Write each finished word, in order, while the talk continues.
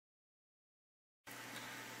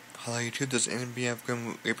Hello YouTube, this is MNBF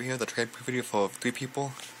Grim Reaper here, the trade video for 3 people.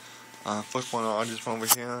 First one I just went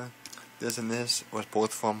over here. This and this was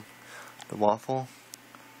both from the Waffle.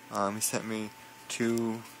 He sent me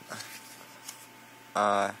 2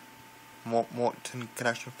 Morton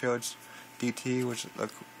connection fields DT, which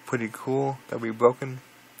look pretty cool. They'll be broken.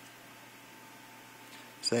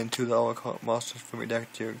 Send 2 lower monsters from your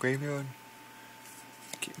deck to your graveyard.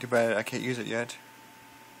 Too bad I can't use it yet,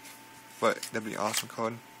 but that'd be an awesome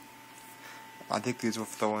card. I think these were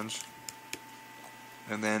thorns.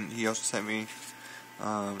 And then he also sent me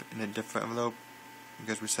in a different envelope,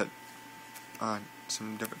 because we set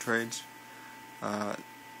some different trades.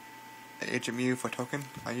 HMU for token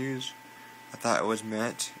I use. I thought it was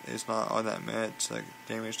met. It's not all that met. It's like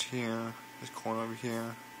damaged here, this corner over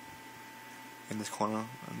here, in this corner,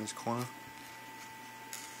 and this corner.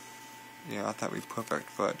 Yeah, I thought it would be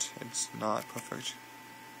perfect, but it's not perfect.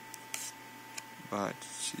 But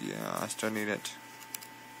yeah, I still need it.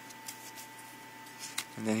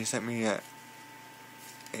 And then he sent me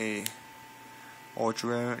a ultra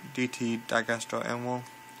rare DT Digestor Emerald.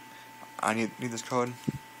 I need this code.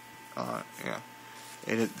 Yeah,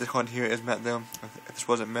 this code here is met though. If this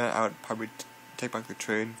wasn't met, I would probably take back the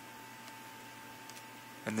trade.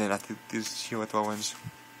 And then I think these here are throw-ins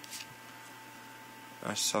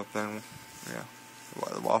or something. Yeah,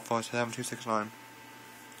 the Waffle is 7269.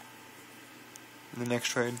 In the next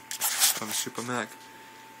trade, from the Super Mac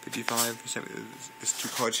 55, he sent me these 2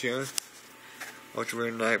 cards here. Ultra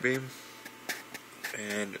Rare Night Beam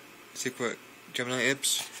and Secret Gemini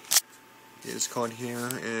Ips. This card here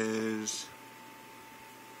is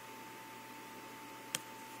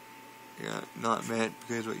not met,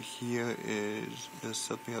 because right here is there's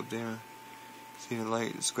something up there. See the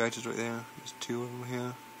light, the scratches right there. There's 2 of them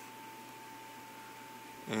here.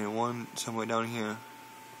 And 1 somewhere down here.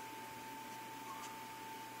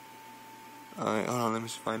 Alright, hold on, let me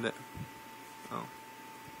just find it. Oh.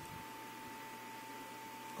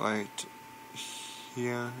 Right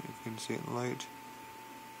here, you can see it in the light.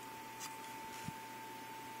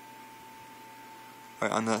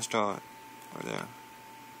 Right on that star, right there.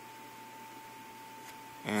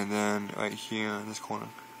 And then right here in this corner,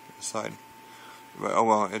 this side. But, oh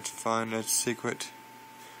well, it's fun, it's secret.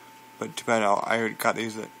 But too bad I got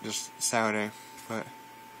these just Saturday, but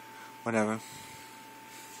whatever.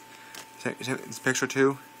 This picture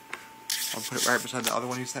too. I'll put it right beside the other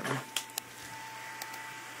one he sent me.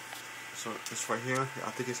 So this right here. Yeah,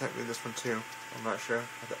 I think he sent me this one too. I'm not sure.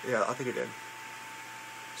 Yeah, I think he did.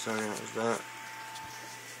 So yeah, there's that.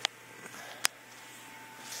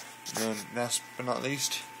 And then last but not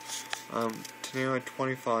least, Tenera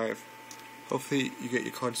 25. Hopefully you get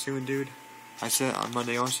your card soon, dude. I said it on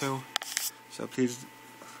Monday also. So please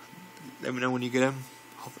let me know when you get them.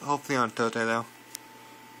 Hopefully on Thursday though.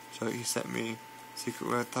 So he sent me Secret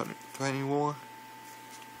Rare Threatening War,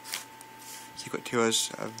 Secret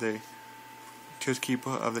Tears of the Tears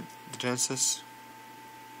Keeper of the Genesis.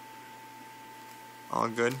 All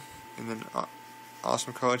good. And then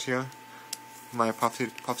awesome cards here. My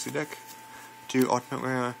Prophecy deck. 2 Ultimate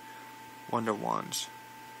Rare Wonder Wands.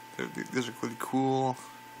 These are really cool.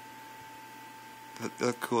 They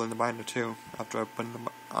look cool in the binder too. After I put in the,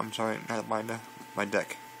 I'm sorry, not the binder, my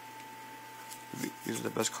deck. These are the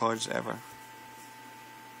best cards ever.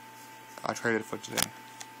 I traded for today.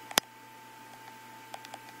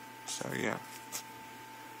 So yeah.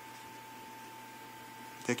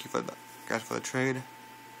 Thank you for guys for the trade.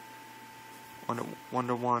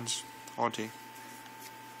 Wonder Wands Auntie.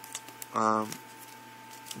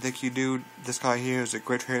 Thank you, dude. This guy here is a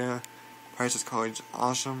great trader. Prices cards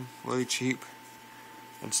awesome, really cheap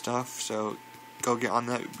and stuff. So go get on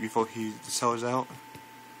that before he sells out.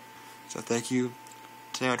 So thank you.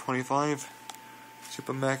 Tenera 25,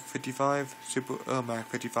 Super Mac 55, Super Mac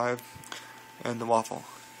 55, and the Waffle.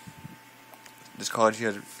 This card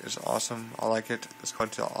here is awesome. I like it. This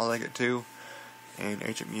card I like it too. And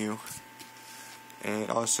HMU. And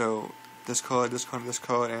also this card, this card, this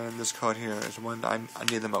card, and this card here is the one I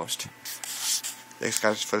need the most. Thanks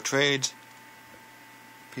guys for the trades.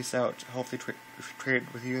 Peace out. Hopefully trade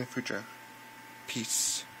with you in the future.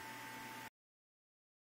 Peace.